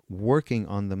of working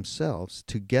on themselves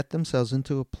to get themselves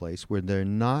into a place where they're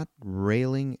not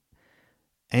railing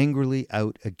angrily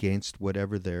out against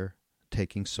whatever they're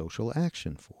taking social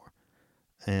action for.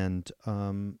 And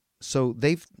so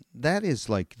that is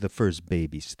like the first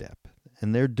baby step,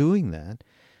 and they're doing that.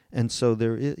 And so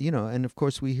there is, and of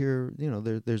course we hear,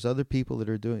 there's other people that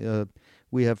are doing.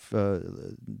 We have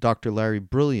Dr. Larry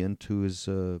Brilliant, who is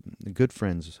good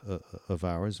friends of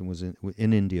ours and was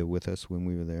in India with us when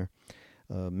we were there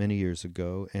many years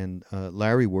ago. And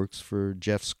Larry works for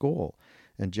Jeff Skoll,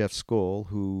 and Jeff Skoll,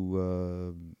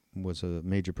 who was a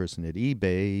major person at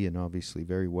eBay and obviously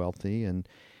very wealthy, and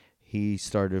he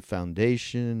started a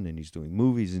foundation, and he's doing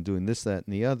movies and doing this, that,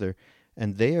 and the other.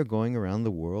 And they are going around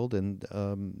the world and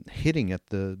hitting at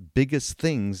the biggest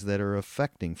things that are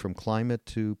affecting, from climate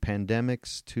to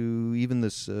pandemics to even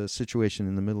this situation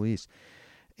in the Middle East.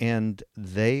 And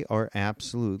they are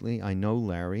absolutely, I know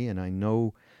Larry, and I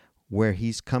know where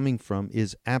he's coming from,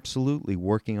 is absolutely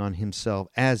working on himself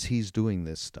as he's doing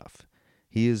this stuff.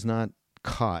 He is not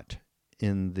caught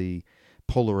in the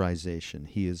polarization.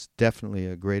 He is definitely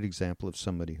a great example of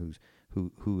somebody who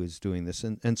is doing this.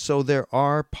 And so there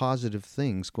are positive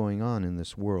things going on in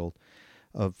this world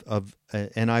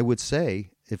and I would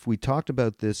say, if we talked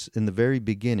about this in the very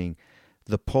beginning,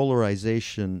 the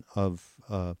polarization of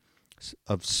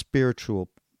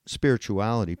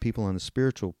spirituality, people on the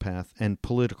spiritual path, and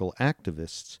political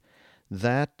activists,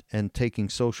 that and taking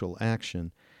social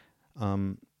action,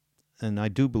 and I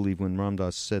do believe when Ram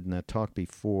Dass said in that talk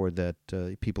before that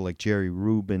people like Jerry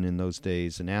Rubin in those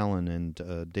days and Alan and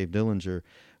Dave Dillinger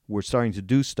were starting to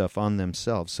do stuff on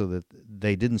themselves, so that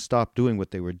they didn't stop doing what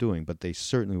they were doing, but they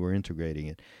certainly were integrating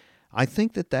it. I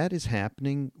think that is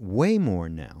happening way more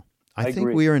now. I think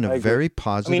agree. we are in a very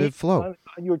positive flow.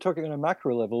 You were talking on a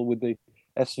macro level with the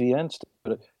SVN stuff,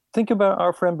 but think about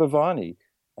our friend Bhavani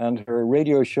and her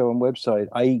radio show and website,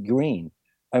 I Eat Green.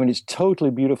 I mean, it's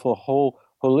totally beautiful,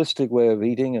 holistic way of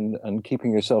eating and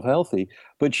keeping yourself healthy.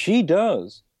 But she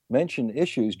does mention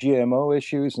issues, GMO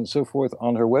issues and so forth,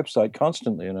 on her website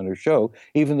constantly and on her show,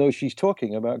 even though she's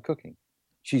talking about cooking.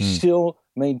 She's still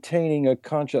maintaining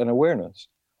an awareness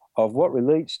of what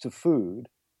relates to food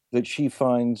that she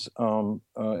finds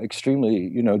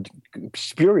extremely,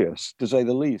 spurious, to say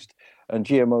the least. And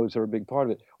GMOs are a big part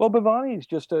of it. Well, Bhavani is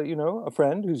just a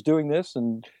friend who's doing this,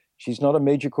 and she's not a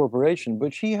major corporation,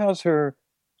 but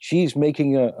she's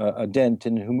making a dent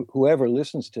in whoever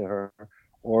listens to her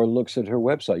or looks at her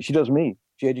website. She does me.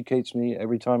 She educates me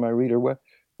every time I read her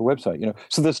website.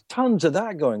 So there's tons of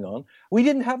that going on. We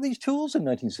didn't have these tools in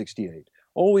 1968.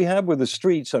 all we had were the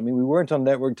streets. I mean, we weren't on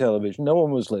network television. No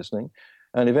one was listening.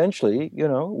 And eventually,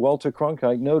 Walter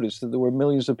Cronkite noticed that there were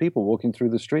millions of people walking through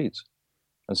the streets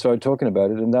and started talking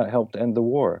about it, and that helped end the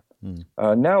war.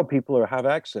 Now people have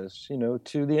access,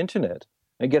 to the internet.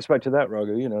 It gets back to that,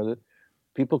 Raghu, that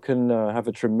people can have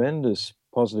a tremendous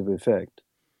positive effect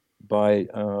by,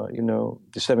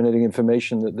 disseminating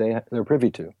information that they're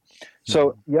privy to.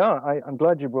 So, I'm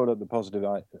glad you brought up the positive,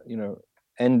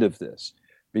 end of this,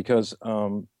 because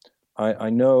I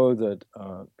know that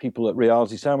people at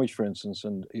Reality Sandwich, for instance,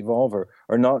 and Evolver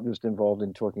are not just involved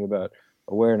in talking about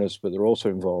awareness, but they're also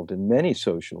involved in many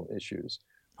social issues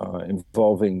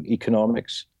involving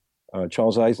economics.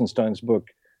 Charles Eisenstein's book,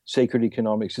 Sacred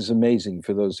Economics, is amazing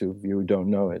for those of you who don't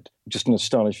know it. Just an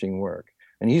astonishing work.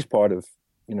 And he's part of,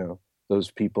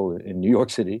 those people in New York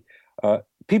City.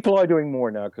 People are doing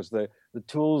more now because the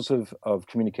tools of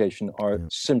communication are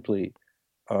simply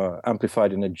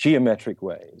amplified in a geometric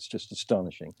way. It's just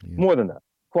astonishing. More than that,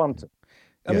 quantum.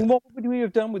 I mean, what would we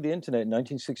have done with the internet in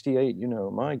 1968?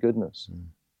 My goodness.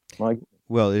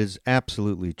 Well, it is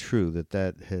absolutely true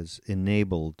that has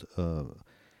enabled a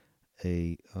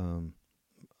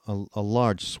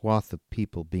large swath of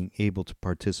people being able to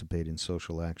participate in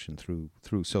social action through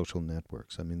social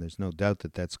networks. I mean, there's no doubt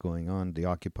that that's going on. The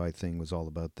Occupy thing was all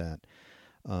about that.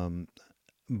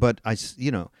 But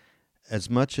as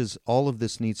much as all of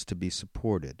this needs to be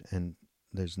supported, and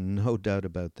there's no doubt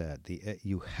about that,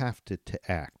 you have to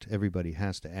act. Everybody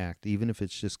has to act, even if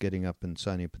it's just getting up and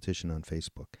signing a petition on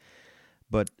Facebook.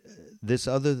 But this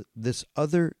other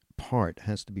part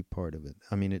has to be part of it.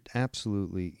 I mean, it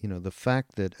absolutely, the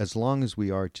fact that as long as we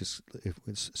are as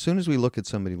soon as we look at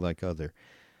somebody like Other,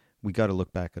 we got to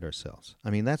look back at ourselves. I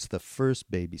mean, that's the first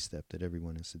baby step that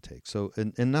everyone has to take. So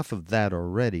enough of that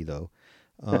already, though.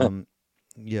 I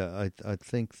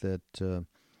think that,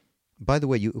 by the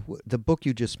way, the book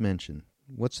you just mentioned,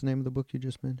 what's the name of the book you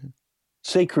just mentioned?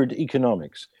 Sacred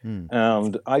Economics.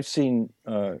 And I've seen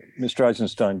Mr.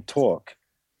 Eisenstein talk,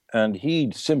 and he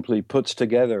simply puts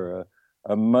together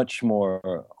a much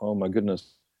more, oh my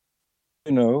goodness,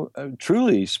 a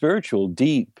truly spiritual,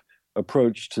 deep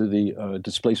approach to the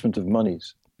displacement of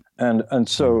monies. And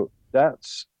so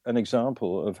that's an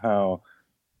example of how,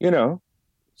 I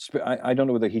don't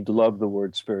know whether he'd love the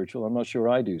word spiritual. I'm not sure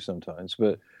I do sometimes,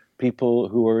 but people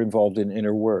who are involved in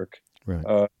inner work,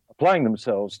 applying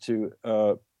themselves to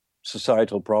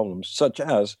societal problems, such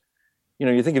as,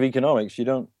 you think of economics, you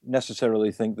don't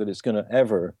necessarily think that it's going to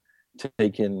ever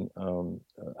take in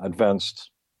advanced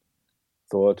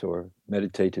thought or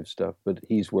meditative stuff, but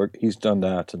he's done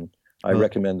that, and I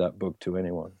recommend that book to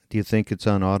anyone. Do you think it's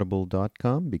on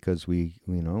audible.com? Because we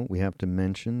have to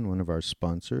mention one of our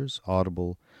sponsors,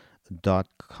 audible.com,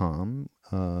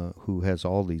 who has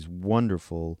all these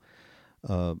wonderful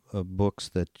books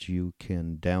that you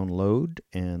can download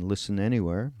and listen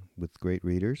anywhere with great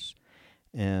readers.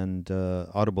 And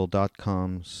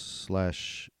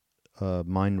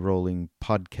audible.com/mindrolling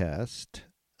podcast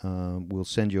will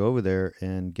send you over there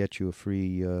and get you a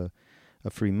free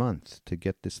month to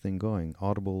get this thing going.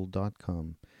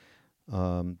 Audible.com.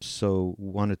 So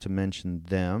wanted to mention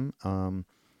them.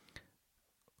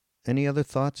 Any other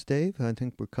thoughts, Dave? I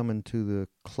think we're coming to the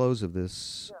close of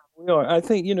this. Yeah, we are. I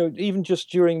think, even just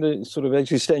during the sort of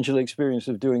existential experience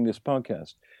of doing this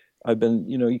podcast, I've been,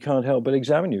 you can't help but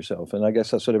examine yourself. And I guess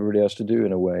that's what everybody has to do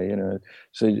in a way,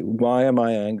 So why am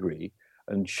I angry?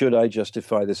 And should I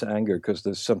justify this anger because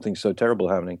there's something so terrible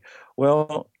happening?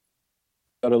 Well,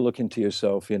 got to look into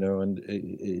yourself, and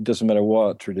it doesn't matter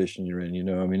what tradition you're in,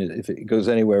 I mean, if it goes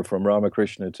anywhere from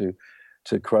Ramakrishna to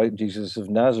Christ, Jesus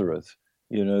of Nazareth,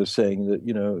 saying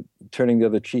that, turning the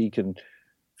other cheek and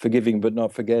forgiving but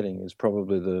not forgetting is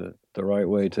probably the right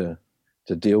way to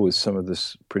deal with some of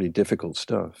this pretty difficult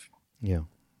stuff. Yeah.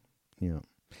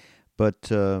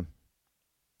 But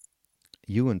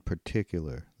you in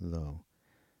particular, though,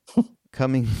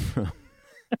 coming from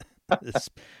this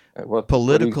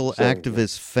political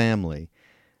activist family,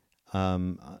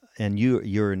 and you're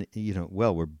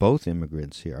we're both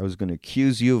immigrants here. I was going to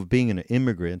accuse you of being an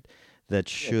immigrant that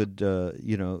should, I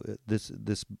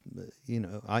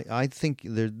think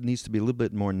there needs to be a little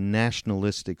bit more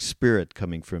nationalistic spirit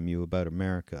coming from you about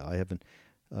America. I haven't.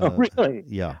 Oh, really?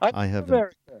 Yeah, I haven't.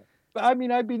 America. I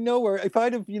mean, I'd be nowhere. If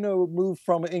I'd have, moved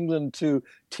from England to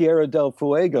Tierra del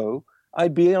Fuego,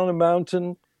 I'd be on a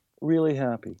mountain really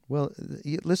happy. Well,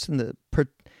 listen,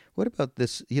 what about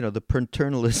this, the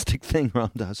paternalistic thing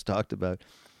Ram Dass talked about?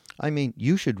 I mean,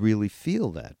 you should really feel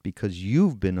that because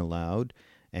you've been allowed,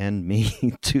 and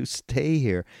me, to stay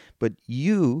here. But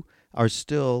you are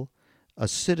still a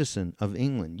citizen of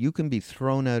England. You can be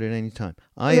thrown out at any time.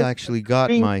 I actually got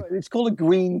my... It's called a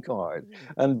green card.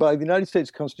 And by the United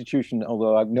States Constitution,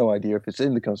 although I have no idea if it's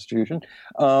in the Constitution,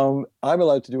 I'm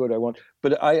allowed to do what I want.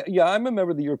 But I'm a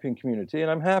member of the European community, and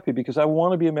I'm happy because I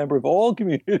want to be a member of all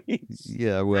communities.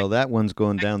 Yeah, well, that one's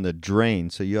going down the drain,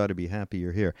 so you ought to be happy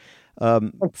you're here.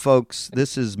 Folks,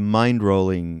 this is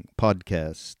Mindrolling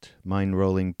Podcast,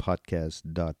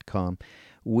 mindrollingpodcast.com.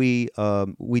 We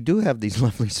do have these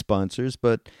lovely sponsors,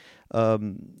 but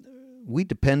we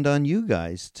depend on you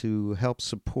guys to help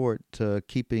support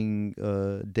keeping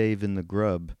Dave in the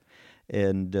grub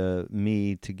and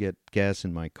me to get gas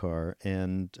in my car,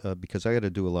 and because I got to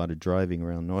do a lot of driving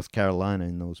around North Carolina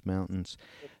in those mountains.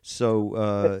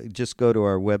 So just go to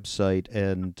our website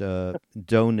and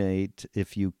donate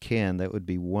if you can. That would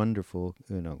be wonderful.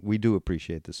 We do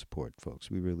appreciate the support, folks.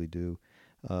 We really do.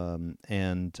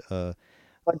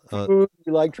 Like food,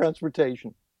 you like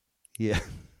transportation. Yeah.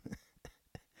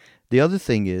 The other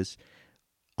thing is,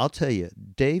 I'll tell you,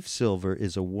 Dave Silver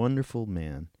is a wonderful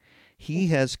man. He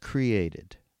has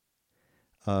created,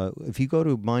 if you go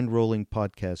to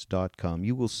mindrollingpodcast.com,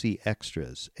 you will see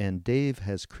extras. And Dave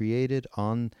has created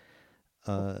on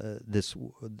this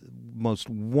most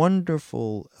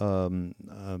wonderful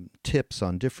tips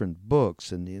on different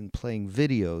books and in playing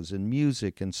videos and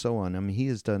music and so on. I mean, he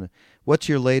has done. What's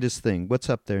your latest thing?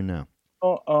 What's up there now?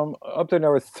 Up there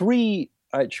now are 3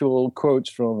 actual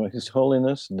quotes from His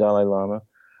Holiness Dalai Lama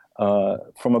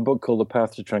from a book called The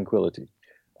Path to Tranquility.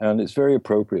 And it's very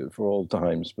appropriate for all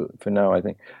times, but for now, I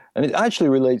think. And it actually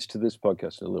relates to this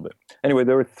podcast a little bit. Anyway,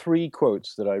 there are 3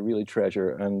 quotes that I really treasure,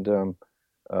 and then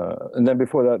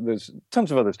before that, there's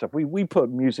tons of other stuff. We put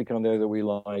music on there that we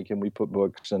like, and we put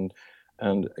books and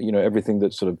everything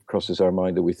that sort of crosses our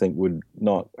mind that we think would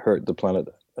not hurt the planet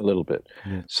a little bit.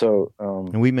 Yeah. So,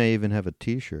 and we may even have a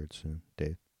T-shirt soon,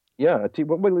 Dave. Yeah,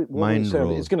 what Mind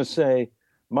Rollers. It's going to say,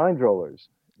 "Mind Rollers,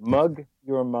 mug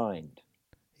your mind."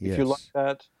 Yes. If you like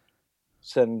that,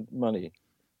 send money.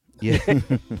 Yeah.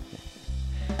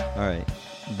 All right.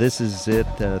 This is it.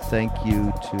 Thank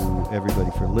you to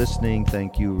everybody for listening.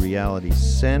 Thank you, Reality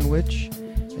Sandwich.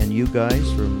 And you guys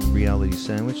from Reality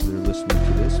Sandwich that are listening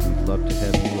to this, we'd love to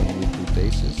have you on a weekly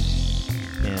basis.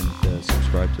 And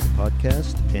subscribe to the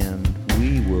podcast. And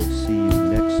we will see you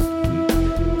next